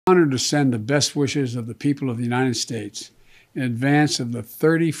Honored to send the best wishes of the people of the United States in advance of the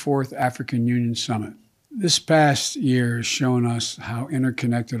 34th African Union Summit. This past year has shown us how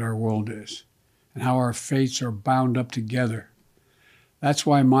interconnected our world is and how our fates are bound up together. That's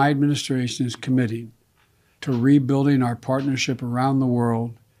why my administration is committing to rebuilding our partnership around the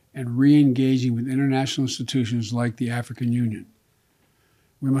world and re-engaging with international institutions like the African Union.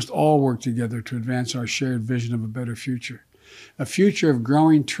 We must all work together to advance our shared vision of a better future, a future of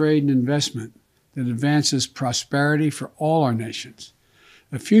growing trade and investment that advances prosperity for all our nations,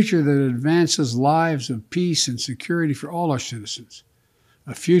 a future that advances lives of peace and security for all our citizens,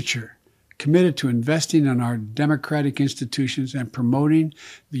 a future committed to investing in our democratic institutions and promoting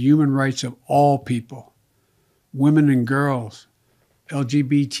the human rights of all people, women and girls,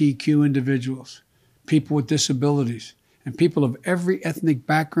 LGBTQ individuals, people with disabilities, and people of every ethnic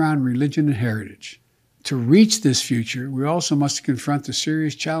background, religion, and heritage. To reach this future, we also must confront the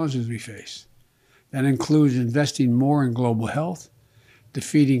serious challenges we face. That includes investing more in global health,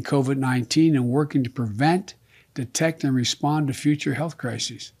 defeating COVID-19 and working to prevent, detect, and respond to future health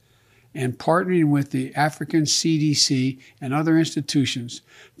crises, and partnering with the African CDC and other institutions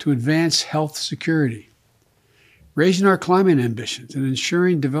to advance health security. Raising our climate ambitions and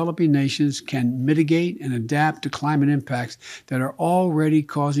ensuring developing nations can mitigate and adapt to climate impacts that are already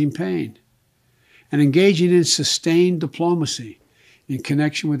causing pain. And engaging in sustained diplomacy in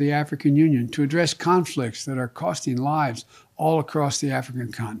connection with the African Union to address conflicts that are costing lives all across the African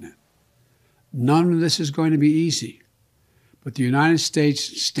continent. None of this is going to be easy, but the United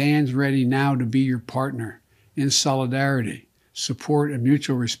States stands ready now to be your partner in solidarity, support, and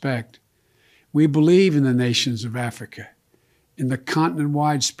mutual respect. We believe in the nations of Africa, in the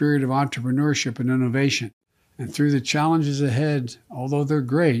continent-wide spirit of entrepreneurship and innovation. And through the challenges ahead, although they're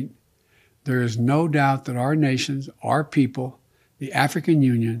great, there is no doubt that our nations, our people, the African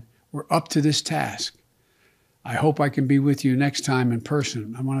Union, were up to this task. I hope I can be with you next time in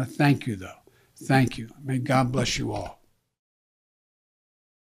person. I want to thank you, though. Thank you. May God bless you all.